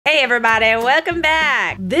Hey everybody, welcome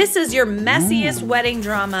back. This is your messiest wedding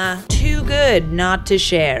drama. Too good not to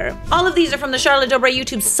share. All of these are from the Charlotte Dobre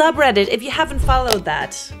YouTube subreddit. If you haven't followed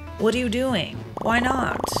that, what are you doing? Why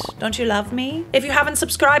not? Don't you love me? If you haven't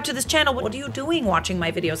subscribed to this channel, what are you doing watching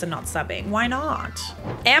my videos and not subbing? Why not?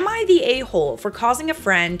 Am I the a-hole for causing a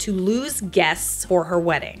friend to lose guests for her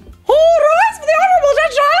wedding? Oh, rise for the honorable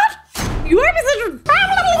Judge Charlotte! You might be such a...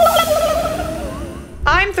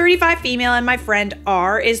 I'm 35 female and my friend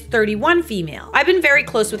R is 31 female. I've been very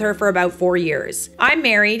close with her for about 4 years. I'm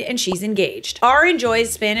married and she's engaged. R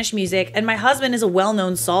enjoys Spanish music and my husband is a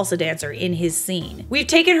well-known salsa dancer in his scene. We've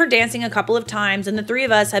taken her dancing a couple of times and the three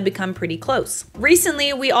of us have become pretty close.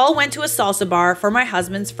 Recently, we all went to a salsa bar for my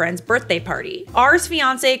husband's friend's birthday party. R's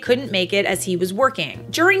fiance couldn't make it as he was working.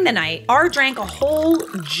 During the night, R drank a whole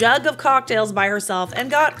jug of cocktails by herself and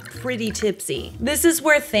got pretty tipsy. This is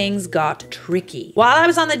where things got tricky. While I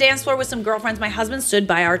was on the dance floor with some girlfriends, my husband stood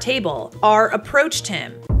by our table. R approached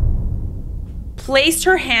him, placed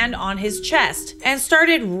her hand on his chest, and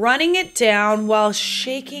started running it down while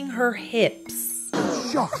shaking her hips.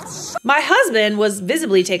 My husband was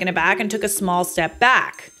visibly taken aback and took a small step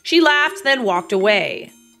back. She laughed, then walked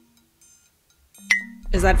away.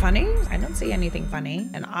 Is that funny? I don't see anything funny,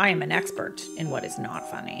 and I am an expert in what is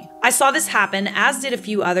not funny. I saw this happen, as did a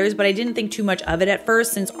few others, but I didn't think too much of it at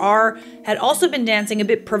first since R had also been dancing a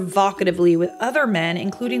bit provocatively with other men,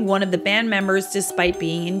 including one of the band members despite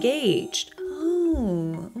being engaged.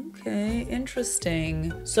 Oh, okay,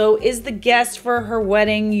 interesting. So is the guest for her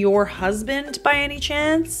wedding your husband by any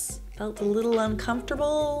chance? Felt a little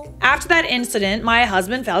uncomfortable. After that incident, my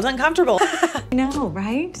husband felt uncomfortable. I know,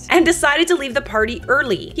 right? And decided to leave the party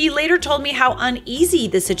early. He later told me how uneasy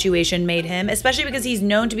the situation made him, especially because he's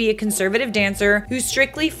known to be a conservative dancer who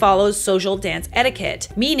strictly follows social dance etiquette,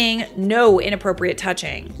 meaning no inappropriate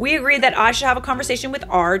touching. We agreed that I should have a conversation with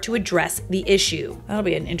R to address the issue. That'll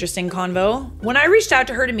be an interesting convo. When I reached out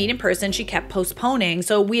to her to meet in person, she kept postponing,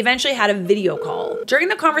 so we eventually had a video call. During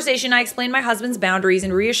the conversation, I explained my husband's boundaries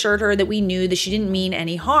and reassured her that we knew that she didn't mean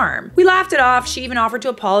any harm. We laughed it off. She even offered to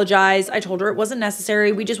apologize. I told her it wasn't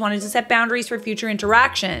necessary. We just wanted to set boundaries for future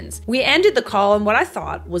interactions. We ended the call on what I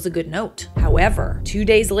thought was a good note. However, 2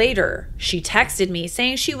 days later, she texted me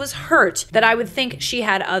saying she was hurt that I would think she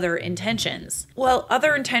had other intentions. Well,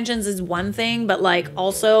 other intentions is one thing, but like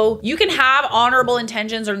also you can have honorable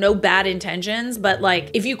intentions or no bad intentions, but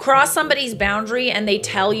like if you cross somebody's boundary and they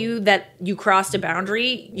tell you that you crossed a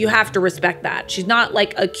boundary, you have to respect that. She's not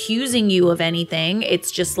like accusing you of anything.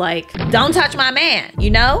 It's just like, don't touch my man,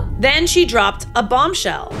 you know? Then she dropped a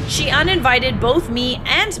bombshell. She uninvited both me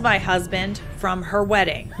and my husband from her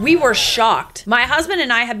wedding. We were shocked. My husband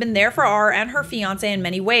and I have been there for R and her fiance in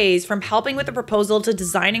many ways, from helping with the proposal to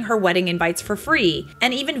designing her wedding invites for free,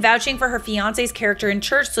 and even vouching for her fiance's character in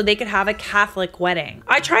church so they could have a Catholic wedding.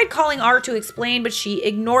 I tried calling R to explain, but she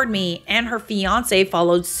ignored me and her fiance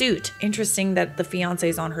followed suit. Interesting that the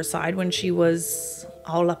fiance's on her side when she was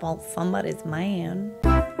all up on somebody's man.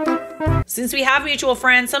 Since we have mutual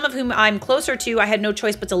friends, some of whom I'm closer to, I had no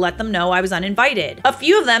choice but to let them know I was uninvited. A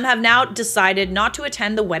few of them have now decided not to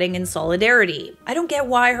attend the wedding in solidarity. I don't get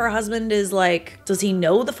why her husband is like, does he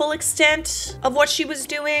know the full extent of what she was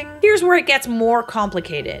doing? Here's where it gets more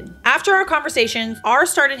complicated. After our conversations, R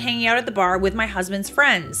started hanging out at the bar with my husband's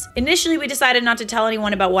friends. Initially, we decided not to tell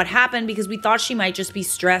anyone about what happened because we thought she might just be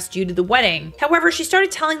stressed due to the wedding. However, she started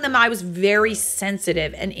telling them I was very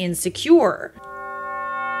sensitive and insecure.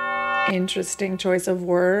 Interesting choice of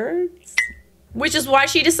words. Which is why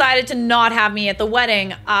she decided to not have me at the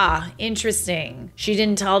wedding. Ah, interesting. She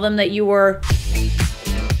didn't tell them that you were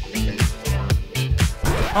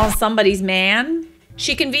on somebody's man.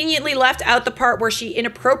 She conveniently left out the part where she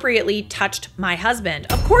inappropriately touched my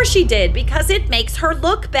husband. Of course she did, because it makes her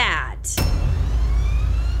look bad.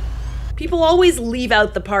 People always leave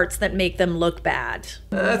out the parts that make them look bad.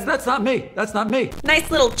 That's not me. That's not me.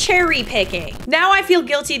 Nice little cherry picking. Now I feel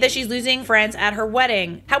guilty that she's losing friends at her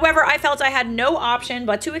wedding. However, I felt I had no option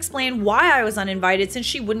but to explain why I was uninvited since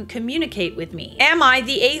she wouldn't communicate with me. Am I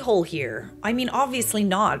the a-hole here? I mean, obviously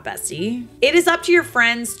not, bestie. It is up to your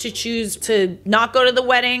friends to choose to not go to the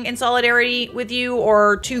wedding in solidarity with you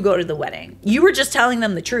or to go to the wedding. You were just telling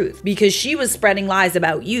them the truth because she was spreading lies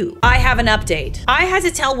about you. I have an update. I had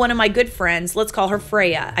to tell one of my good friends. Let's call her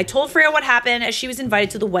Freya. I told Freya what happened as she was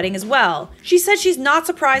invited to the wedding as well. She said she's not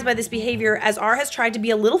surprised by this behavior as R has tried to be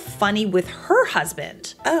a little funny with her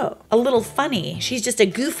husband. Oh, a little funny. She's just a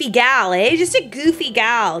goofy gal, eh? Just a goofy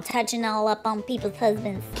gal. Touching all up on people's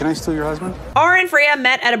husbands. Can I steal your husband? R and Freya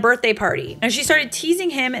met at a birthday party, and she started teasing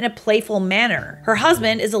him in a playful manner. Her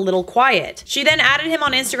husband is a little quiet. She then added him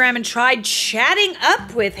on Instagram and tried chatting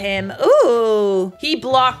up with him. Ooh. He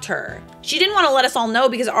blocked her. She didn't want to let us all know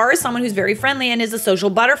because R is someone who's very friendly and is a social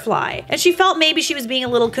butterfly. And she felt maybe she was being a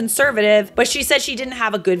little conservative, but she said she didn't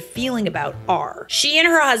have a good feeling about R. She and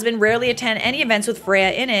her husband rarely attend any events with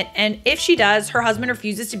Freya in it, and if she does, her husband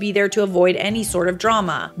refuses to be there to avoid any sort of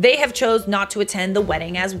drama. They have chose not to attend the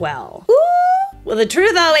wedding as well. Ooh. Well, the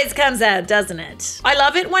truth always comes out, doesn't it? I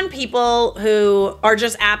love it when people who are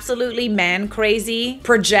just absolutely man crazy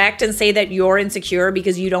project and say that you're insecure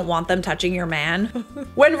because you don't want them touching your man.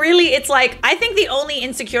 When really it's like, I think the only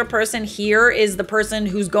insecure person here is the person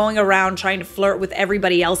who's going around trying to flirt with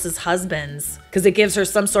everybody else's husbands because it gives her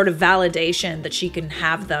some sort of validation that she can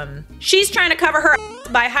have them. She's trying to cover her ass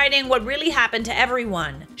by hiding what really happened to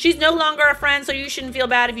everyone. She's no longer a friend, so you shouldn't feel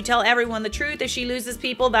bad if you tell everyone the truth. If she loses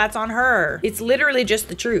people, that's on her. It's literally just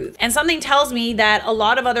the truth. And something tells me that a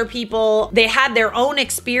lot of other people, they had their own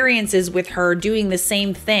experiences with her doing the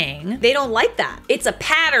same thing. They don't like that. It's a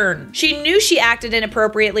pattern. She knew she acted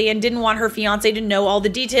inappropriately and didn't want her fiance to know all the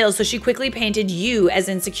details, so she quickly painted you as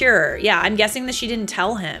insecure. Yeah, I'm guessing that she didn't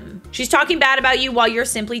tell him. She's talking bad about you while you're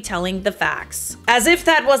simply telling the facts. As if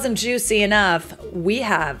that wasn't juicy enough, we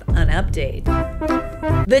have an update.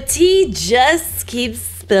 The tea just keeps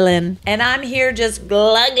spilling, and I'm here just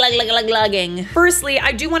glugging. Firstly,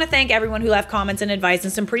 I do want to thank everyone who left comments and advice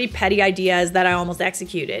and some pretty petty ideas that I almost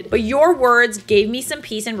executed. But your words gave me some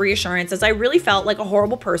peace and reassurance as I really felt like a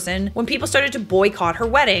horrible person when people started to boycott her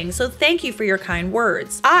wedding. So thank you for your kind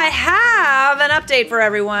words. I have an update for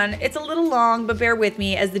everyone. It's a little long, but bear with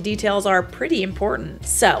me as the details are pretty important.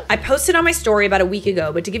 So I posted on my story about a week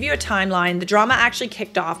ago, but to give you a timeline, the drama actually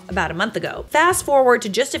kicked off about a month ago. Fast forward to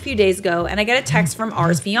just a few days ago, and I get a text from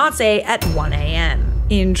R's fiance at 1 a.m.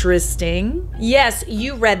 Interesting. Yes,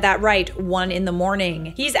 you read that right, 1 in the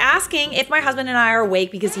morning. He's asking if my husband and I are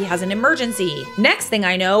awake because he has an emergency. Next thing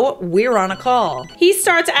I know, we're on a call. He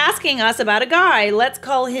starts asking us about a guy, let's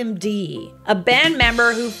call him D, a band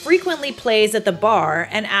member who frequently plays at the bar,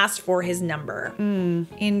 and asked for his number.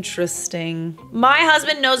 Interesting. My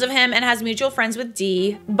husband knows of him and has mutual friends with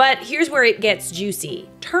D, but here's where it gets juicy.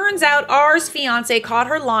 Turns out R's fiance caught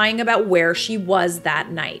her lying about where she was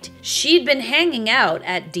that night. She'd been hanging out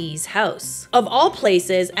at D's house, of all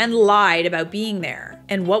places, and lied about being there.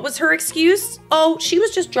 And what was her excuse? Oh, she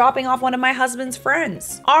was just dropping off one of my husband's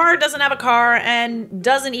friends. R doesn't have a car and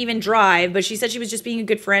doesn't even drive, but she said she was just being a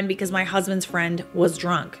good friend because my husband's friend was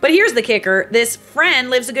drunk. But here's the kicker. This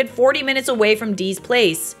friend lives a good 40 minutes away from D's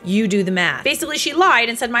place. You do the math. Basically, she lied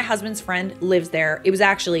and said my husband's friend lives there. It was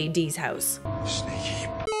actually D's house. Sneaky.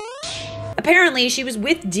 Apparently, she was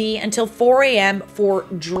with D until 4 a.m. for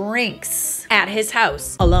drinks at his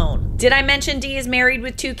house alone. Did I mention D is married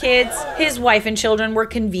with 2 kids? His wife and children were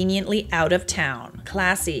conveniently out of town.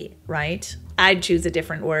 Classy, right? I'd choose a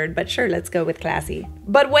different word, but sure, let's go with classy.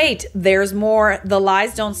 But wait, there's more. The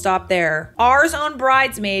lies don't stop there. R's own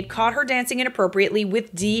bridesmaid caught her dancing inappropriately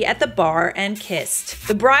with D at the bar and kissed.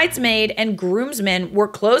 The bridesmaid and groomsmen were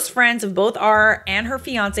close friends of both R and her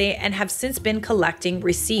fiance and have since been collecting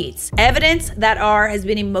receipts. Evidence that R has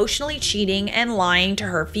been emotionally cheating and lying to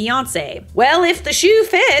her fiance. Well, if the shoe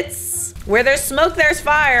fits, where there's smoke, there's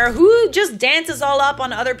fire. Who just dances all up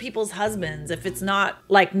on other people's husbands if it's not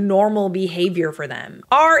like normal behavior for them?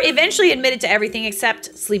 R eventually admitted to everything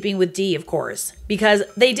except sleeping with D, of course, because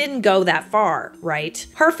they didn't go that far, right?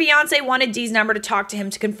 Her fiance wanted D's number to talk to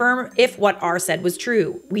him to confirm if what R said was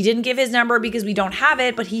true. We didn't give his number because we don't have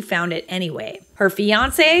it, but he found it anyway. Her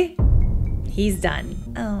fiance, he's done.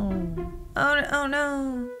 Oh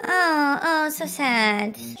no. Oh, so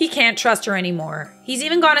sad. He can't trust her anymore. He's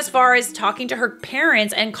even gone as far as talking to her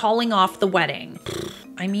parents and calling off the wedding.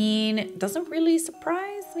 I mean, it doesn't really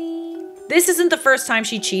surprise me. This isn't the first time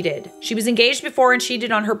she cheated. She was engaged before and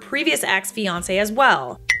cheated on her previous ex-fiance as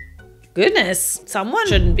well. Goodness, someone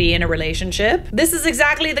shouldn't be in a relationship. This is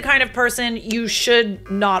exactly the kind of person you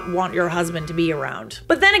should not want your husband to be around.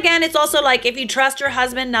 But then again, it's also like if you trust your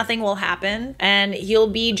husband, nothing will happen and he'll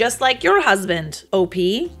be just like your husband, OP,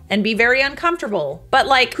 and be very uncomfortable. But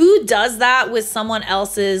like, who does that with someone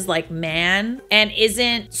else's like man and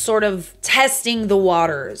isn't sort of testing the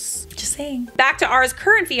waters? Just saying. Back to R's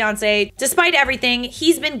current fiance, despite everything,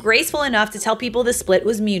 he's been graceful enough to tell people the split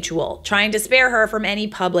was mutual, trying to spare her from any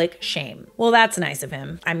public shame. shame. Well, that's nice of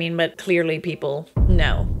him. I mean, but clearly people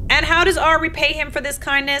know. And how does R repay him for this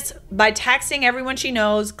kindness? By texting everyone she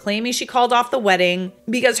knows, claiming she called off the wedding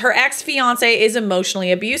because her ex-fiance is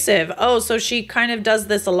emotionally abusive. Oh, so she kind of does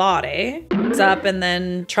this a lot, eh? Up and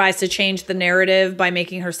then tries to change the narrative by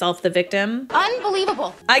making herself the victim.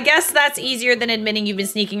 Unbelievable. I guess that's easier than admitting you've been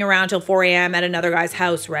sneaking around till 4 a.m. at another guy's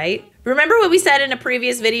house, right? Remember what we said in a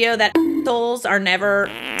previous video that assholes are never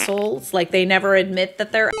assholes? Like they never admit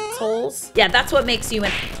that they're assholes? Yeah, that's what makes you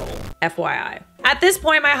an asshole, FYI. At this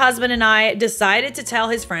point, my husband and I decided to tell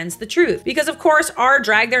his friends the truth because of course R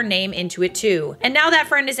dragged their name into it too. And now that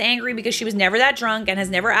friend is angry because she was never that drunk and has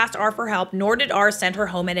never asked R for help, nor did R send her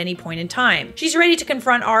home at any point in time. She's ready to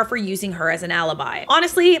confront R for using her as an alibi.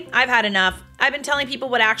 Honestly, I've had enough. I've been telling people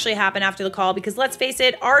what actually happened after the call because let's face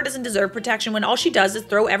it, R doesn't deserve protection when all she does is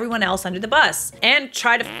throw everyone else under the bus and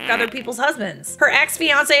try to f other people's husbands. Her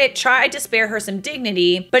ex-fiance tried to spare her some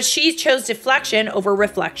dignity, but she chose deflection over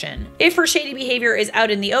reflection. If her shady behavior is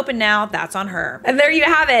out in the open now, that's on her. And there you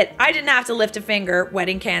have it. I didn't have to lift a finger.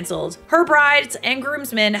 Wedding canceled. Her brides and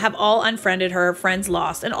groomsmen have all unfriended her, friends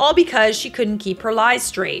lost, and all because she couldn't keep her lies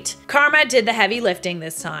straight. Karma did the heavy lifting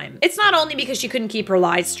this time. It's not only because she couldn't keep her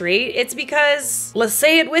lies straight, it's because, let's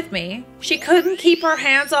say it with me, she couldn't keep her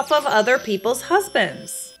hands off of other people's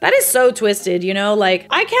husbands. That is so twisted, you know? Like,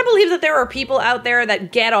 I can't believe that there are people out there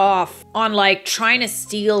that get off on like trying to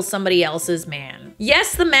steal somebody else's man.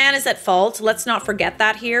 Yes, the man is at fault. Let's not forget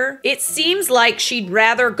that here. It seems like she'd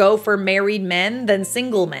rather go for married men than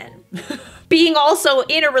single men. Being also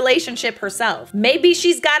in a relationship herself. Maybe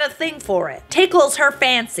she's got a thing for it. Tickles her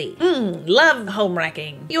fancy. Love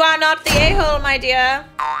homewrecking. You are not the a-hole, my dear.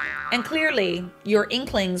 And clearly, your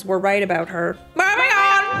inklings were right about her. Moving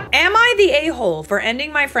on. Am I the a-hole for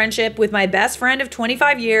ending my friendship with my best friend of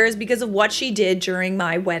 25 years because of what she did during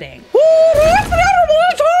my wedding?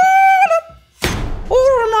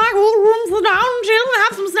 Sit down, chill, and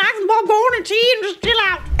have some snacks and popcorn and tea and just chill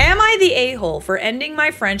out. Am I the a-hole for ending my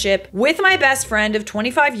friendship with my best friend of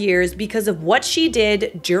 25 years because of what she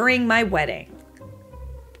did during my wedding?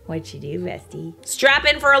 What'd she do, bestie? Strap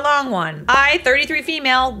in for a long one. I, 33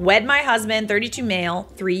 female, wed my husband, 32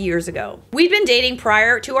 male, 3 years ago. We'd been dating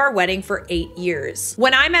prior to our wedding for 8 years.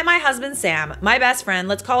 When I met my husband, Sam, my best friend,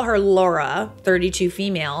 let's call her Laura, 32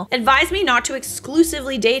 female, advised me not to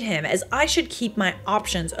exclusively date him as I should keep my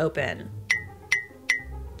options open.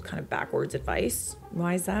 Kind of backwards advice.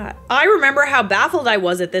 Why is that? I remember how baffled I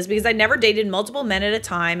was at this because I never dated multiple men at a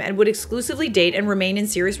time and would exclusively date and remain in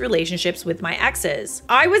serious relationships with my exes.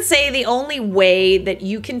 I would say the only way that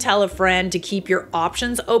you can tell a friend to keep your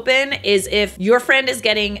options open is if your friend is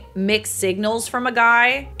getting mixed signals from a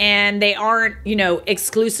guy and they aren't, you know,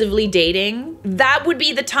 exclusively dating. That would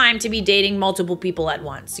be the time to be dating multiple people at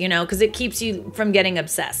once, you know, because it keeps you from getting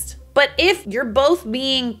obsessed. But if you're both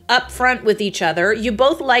being upfront with each other, you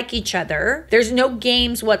both like each other, there's no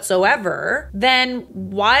games whatsoever, then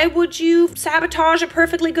why would you sabotage a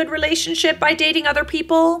perfectly good relationship by dating other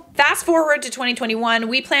people? Fast forward to 2021,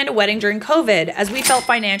 we planned a wedding during COVID as we felt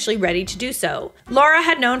financially ready to do so. Laura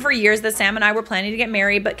had known for years that Sam and I were planning to get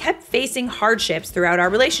married, but kept facing hardships throughout our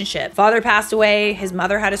relationship. Father passed away, his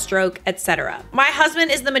mother had a stroke, etc. My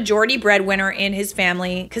husband is the majority breadwinner in his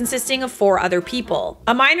family, consisting of 4 other people.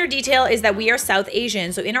 A minor detail is that we are South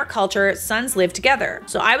Asian, so in our culture, sons live together.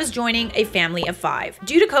 So I was joining a family of 5.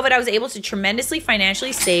 Due to COVID, I was able to tremendously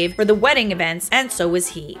financially save for the wedding events, and so was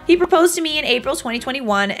he. He proposed to me in April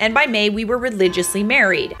 2021, and by May, we were religiously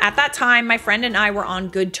married. At that time, my friend and I were on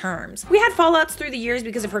good terms. We had fallouts through the years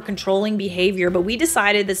because of her controlling behavior, but we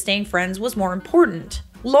decided that staying friends was more important.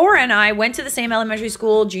 Laura and I went to the same elementary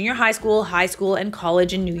school, junior high school, and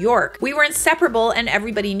college in New York. We were inseparable and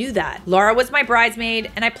everybody knew that. Laura was my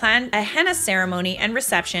bridesmaid and I planned a henna ceremony and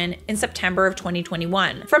reception in September of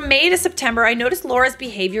 2021. From May to September, I noticed Laura's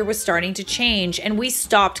behavior was starting to change and we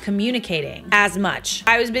stopped communicating as much.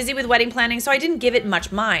 I was busy with wedding planning, so I didn't give it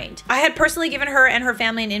much mind. I had personally given her and her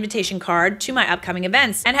family an invitation card to my upcoming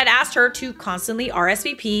events and had asked her to constantly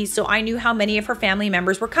RSVP, so I knew how many of her family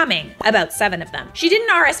members were coming, about 7 of them. She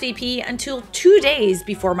didn't RSVP until 2 days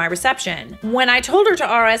before my reception. When I told her to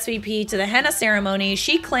RSVP to the henna ceremony,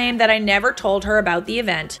 she claimed that I never told her about the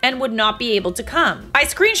event and would not be able to come. I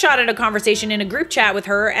screenshotted a conversation in a group chat with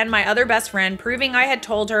her and my other best friend, proving I had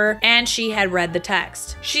told her and she had read the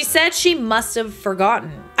text. She said she must have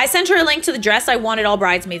forgotten. I sent her a link to the dress I wanted all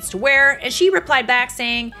bridesmaids to wear, and she replied back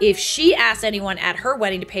saying if she asked anyone at her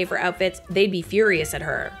wedding to pay for outfits, they'd be furious at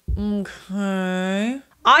her. Okay.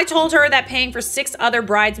 I told her that paying for 6 other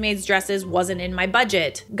bridesmaids' dresses wasn't in my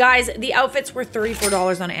budget. Guys, the outfits were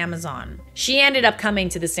 $34 on Amazon. She ended up coming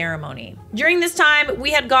to the ceremony. During this time,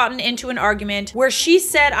 we had gotten into an argument where she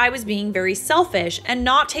said I was being very selfish and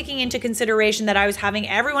not taking into consideration that I was having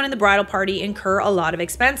everyone in the bridal party incur a lot of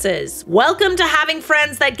expenses. Welcome to having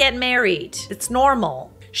friends that get married. It's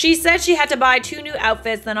normal. She said she had to buy 2 new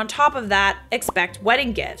outfits, then on top of that, expect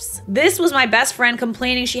wedding gifts. This was my best friend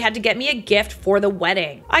complaining she had to get me a gift for the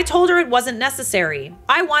wedding. I told her it wasn't necessary.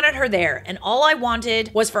 I wanted her there, and all I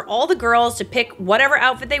wanted was for all the girls to pick whatever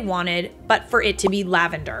outfit they wanted, but for it to be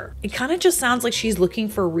lavender. It kind of just sounds like she's looking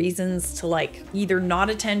for reasons to like either not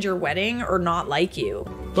attend your wedding or not like you.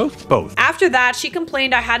 Both. After that, she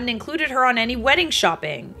complained I hadn't included her on any wedding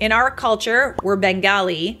shopping. In our culture, we're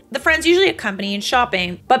Bengali. The friends usually accompany in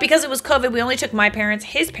shopping, but because it was COVID, we only took my parents,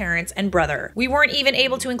 his parents, and brother. We weren't even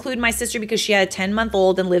able to include my sister because she had a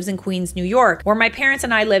 10-month-old and lives in Queens, New York, where my parents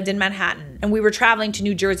and I lived in Manhattan, and we were traveling to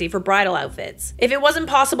New Jersey for bridal outfits. If it wasn't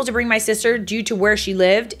possible to bring my sister due to where she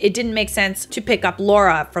lived, it didn't make sense to pick up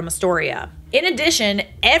Laura from Astoria. In addition,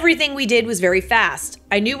 everything we did was very fast.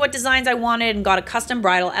 I knew what designs I wanted and got a custom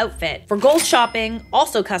bridal outfit. For gold shopping,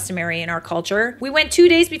 also customary in our culture, we went 2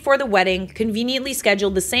 days before the wedding, conveniently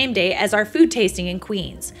scheduled the same day as our food tasting in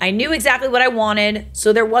Queens. I knew exactly what I wanted,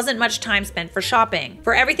 so there wasn't much time spent for shopping.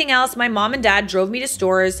 For everything else, my mom and dad drove me to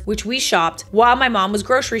stores, which we shopped, while my mom was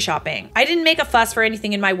grocery shopping. I didn't make a fuss for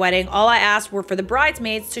anything in my wedding. All I asked were for the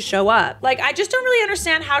bridesmaids to show up. Like, I just don't really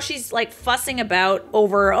understand how she's like fussing about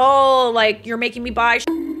over, oh, like, you're making me buy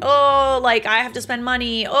oh, like I have to spend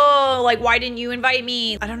money. Oh, like why didn't you invite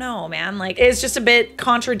me? I don't know, man. Like it's just a bit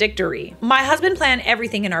contradictory. My husband planned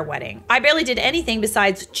everything in our wedding. I barely did anything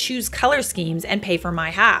besides choose color schemes and pay for my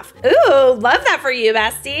half. Ooh, love that for you,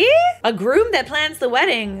 bestie. A groom that plans the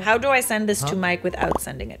wedding. How do I send this to Mike without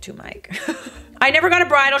sending it to Mike? I never got a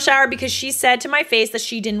bridal shower because she said to my face that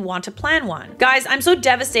she didn't want to plan one. Guys, I'm so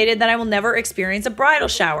devastated that I will never experience a bridal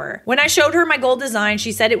shower. When I showed her my gold design,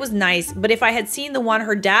 she said it was nice, but if I had seen the one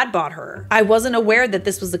her dad bought her, I wasn't aware that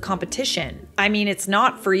this was a competition. I mean, it's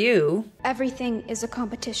not for you. Everything is a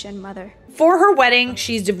competition, Mother. For her wedding,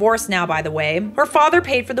 she's divorced now, by the way. Her father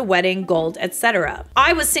paid for the wedding, gold, etc.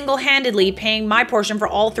 I was single-handedly paying my portion for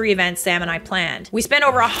all 3 events Sam and I planned. We spent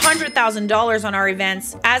over $100,000 on our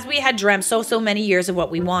events as we had dreamt so many years of what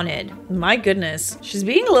we wanted. My goodness, she's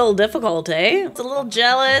being a little difficult, eh? It's a little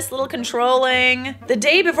jealous, a little controlling. The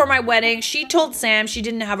day before my wedding, she told Sam she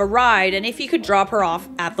didn't have a ride and if he could drop her off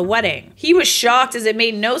at the wedding. He was shocked as it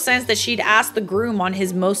made no sense that she'd asked the groom on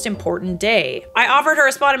his most important day. I offered her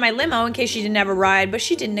a spot in my limo in case she didn't have a ride, but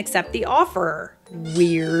she didn't accept the offer.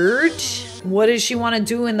 Weird. What does she want to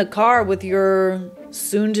do in the car with your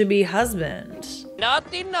soon-to-be husband?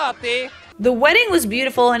 Naughty, naughty. The wedding was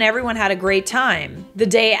beautiful and everyone had a great time. The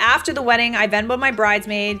day after the wedding, I Venmoed my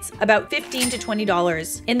bridesmaids about $15 to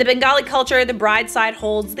 $20. In the Bengali culture, the bride side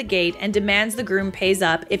holds the gate and demands the groom pays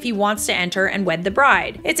up if he wants to enter and wed the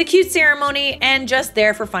bride. It's a cute ceremony and just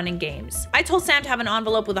there for fun and games. I told Sam to have an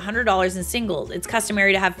envelope with $100 in singles. It's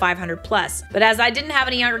customary to have 500 plus. But as I didn't have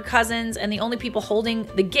any younger cousins and the only people holding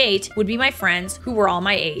the gate would be my friends who were all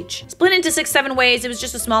my age. Split into 6-7 ways, it was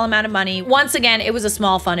just a small amount of money. Once again, it was a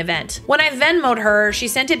small fun event. When I Venmoed her, she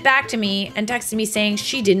sent it back to me and texted me saying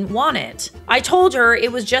she didn't want it. I told her it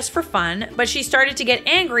was just for fun, but she started to get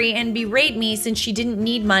angry and berate me since she didn't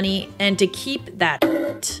need money and to keep that.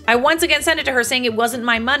 I once again sent it to her saying it wasn't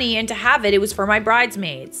my money and to have it, it was for my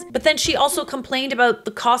bridesmaids. But then she also complained about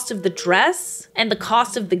the cost of the dress and the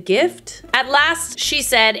cost of the gift. At last, she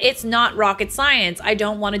said, it's not rocket science. I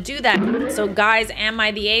don't want to do that. So guys, am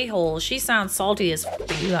I the a-hole? She sounds salty as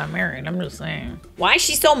f. You got married, I'm just saying. Why is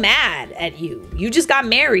she so mad at you? You just got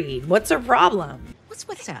married. What's her problem? What's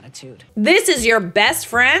with this attitude? This is your best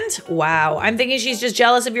friend? Wow. I'm thinking she's just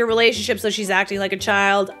jealous of your relationship, so she's acting like a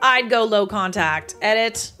child. I'd go low contact.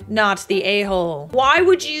 Edit, not the a-hole. Why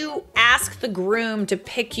would you ask the groom to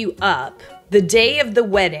pick you up the day of the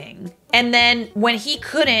wedding, and then when he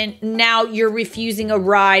couldn't, now you're refusing a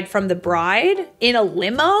ride from the bride in a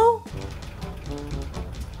limo?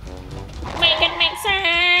 Make it make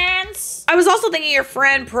sense. I was also thinking your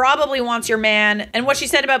friend probably wants your man, and what she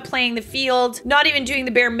said about playing the field, not even doing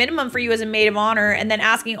the bare minimum for you as a maid of honor, and then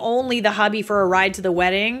asking only the hubby for a ride to the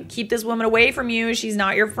wedding. Keep this woman away from you. She's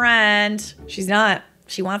not your friend. She's not.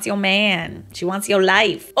 She wants your man. She wants your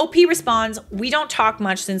life. OP responds, we don't talk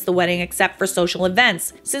much since the wedding except for social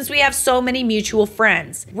events, since we have so many mutual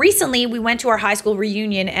friends. Recently, we went to our high school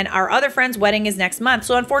reunion and our other friend's wedding is next month,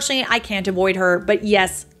 so unfortunately I can't avoid her, but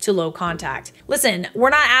yes, to low contact. Listen, we're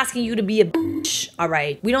not asking you to be a bitch, all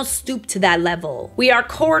right? We don't stoop to that level. We are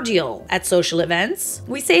cordial at social events.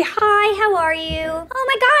 We say, Hi, how are you? Oh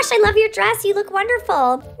my gosh, I love your dress. You look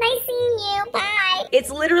wonderful. Nice seeing you. Bye. it's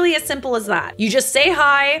literally as simple as that. You just say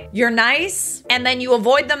hi, you're nice, and then you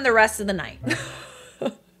avoid them the rest of the night.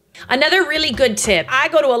 Another really good tip. I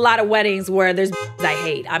go to a lot of weddings where there's I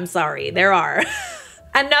hate. I'm sorry, there are.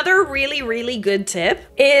 Another really, really good tip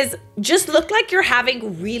is just look like you're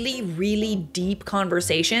having really, really deep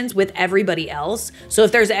conversations with everybody else. So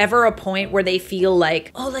if there's ever a point where they feel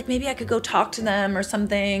like, oh, like maybe I could go talk to them or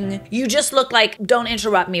something, you just look like, don't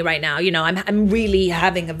interrupt me right now. You know, I'm really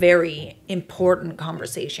having a very important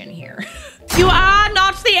conversation here. You are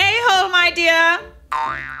not the a-hole, my dear.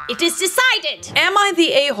 It is decided. Am I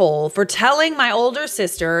the a-hole for telling my older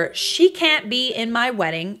sister she can't be in my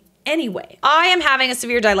wedding anyway? I am having a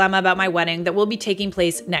severe dilemma about my wedding that will be taking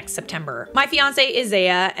place next September. My fiance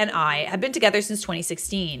Isaiah and I have been together since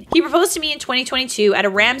 2016. He proposed to me in 2022 at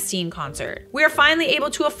a Rammstein concert. We are finally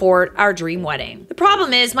able to afford our dream wedding. The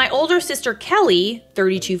problem is my older sister Kelly,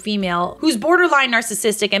 32 female, who's borderline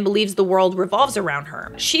narcissistic and believes the world revolves around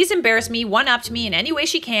her. She's embarrassed me, one-upped me in any way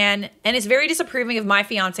she can, and is very disapproving of my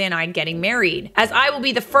fiance and I getting married, as I will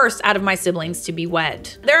be the first out of my siblings to be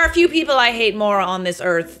wed. There are a few people I hate more on this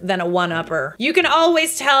earth than a one-upper. You can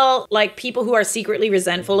always tell like people who are secretly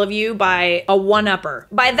resentful of you by a one-upper.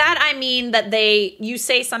 By that I mean that you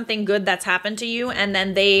say something good that's happened to you and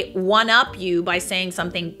then they one-up you by saying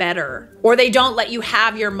something better. Or they don't let you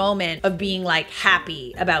have your moment of being like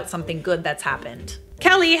happy about something good that's happened.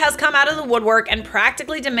 Kelly has come out of the woodwork and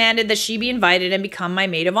practically demanded that she be invited and become my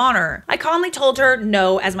maid of honor. I calmly told her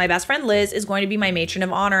no, as my best friend Liz is going to be my matron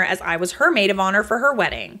of honor as I was her maid of honor for her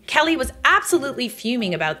wedding. Kelly was absolutely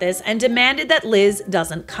fuming about this and demanded that Liz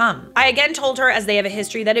doesn't come. I again told her, as they have a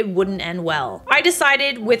history, that it wouldn't end well. I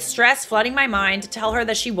decided, with stress flooding my mind, to tell her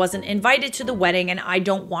that she wasn't invited to the wedding and I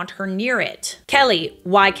don't want her near it. Kelly,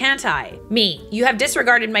 why can't I? Me, you have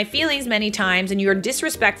disregarded my feelings many times and you are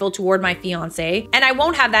disrespectful toward my fiance, and I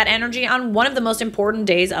won't have that energy on one of the most important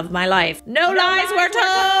days of my life. No lies were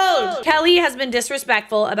told! Kelly has been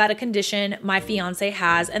disrespectful about a condition my fiance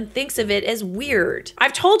has and thinks of it as weird.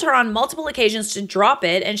 I've told her on multiple occasions to drop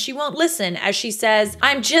it and she won't listen, as she says,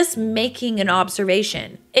 I'm just making an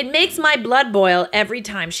observation. It makes my blood boil every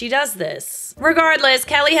time she does this. Regardless,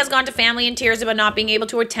 Kelly has gone to family in tears about not being able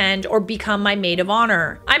to attend or become my maid of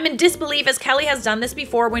honor. I'm in disbelief, as Kelly has done this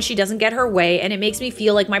before when she doesn't get her way, and it makes me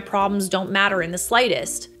feel like my problems don't matter in the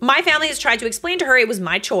slightest. My family has tried to explain to her it was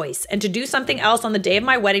my choice and to do something else on the day of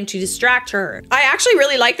my wedding to distract her. I actually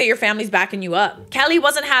really like that your family's backing you up. Kelly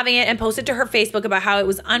wasn't having it and posted to her Facebook about how it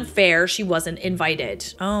was unfair she wasn't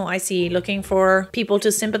invited. Oh, I see. Looking for people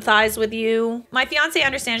to sympathize with you. My fiance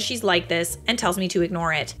understands she's like this and tells me to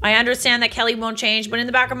ignore it. I understand that Kelly won't change, but in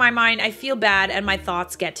the back of my mind, I feel bad and my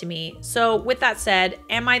thoughts get to me. So with that said,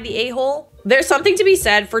 am I the a-hole? There's something to be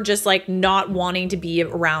said for just like not wanting to be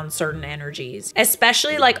around certain energies,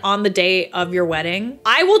 especially like on the day of your wedding.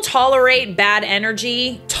 I will tolerate bad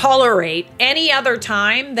energy, any other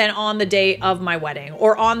time than on the day of my wedding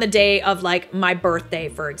or on the day of like my birthday,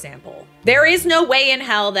 for example. There is no way in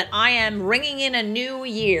hell that I am ringing in a new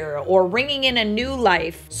year or ringing in a new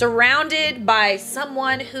life surrounded by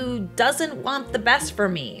someone who doesn't want the best for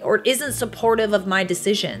me or isn't supportive of my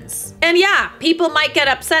decisions. And yeah, people might get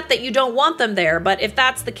upset that you don't want them there, but if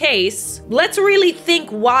that's the case, let's really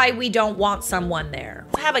think why we don't want someone there.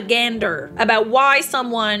 Let's have a gander about why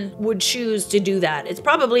someone would choose to do that. It's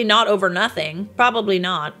probably not over nothing. Probably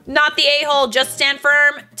not. Not the a-hole, just stand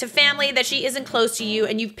firm to family that she isn't close to you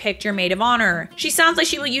and you've picked your maid of honor. She sounds like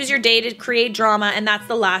she will use your day to create drama, and that's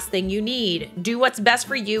the last thing you need. Do what's best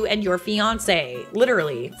for you and your fiance.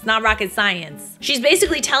 Literally, it's not rocket science. She's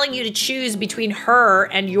basically telling you to choose between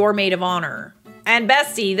her and your maid of honor. And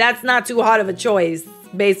bestie, that's not too hard of a choice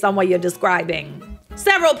based on what you're describing.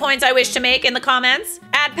 Several points I wish to make in the comments.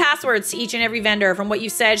 Add passwords to each and every vendor. From what you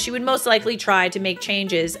said, she would most likely try to make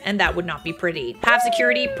changes, and that would not be pretty. Have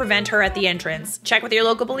security prevent her at the entrance. Check with your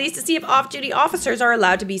local police to see if off-duty officers are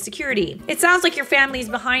allowed to be security. It sounds like your family's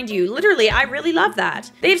behind you. Literally, I really love that.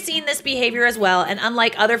 They've seen this behavior as well, and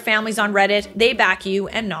unlike other families on Reddit, they back you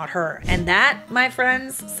and not her. And that, my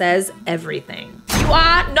friends, says everything. You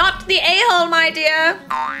are not the a-hole, my dear.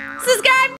 Subscribe!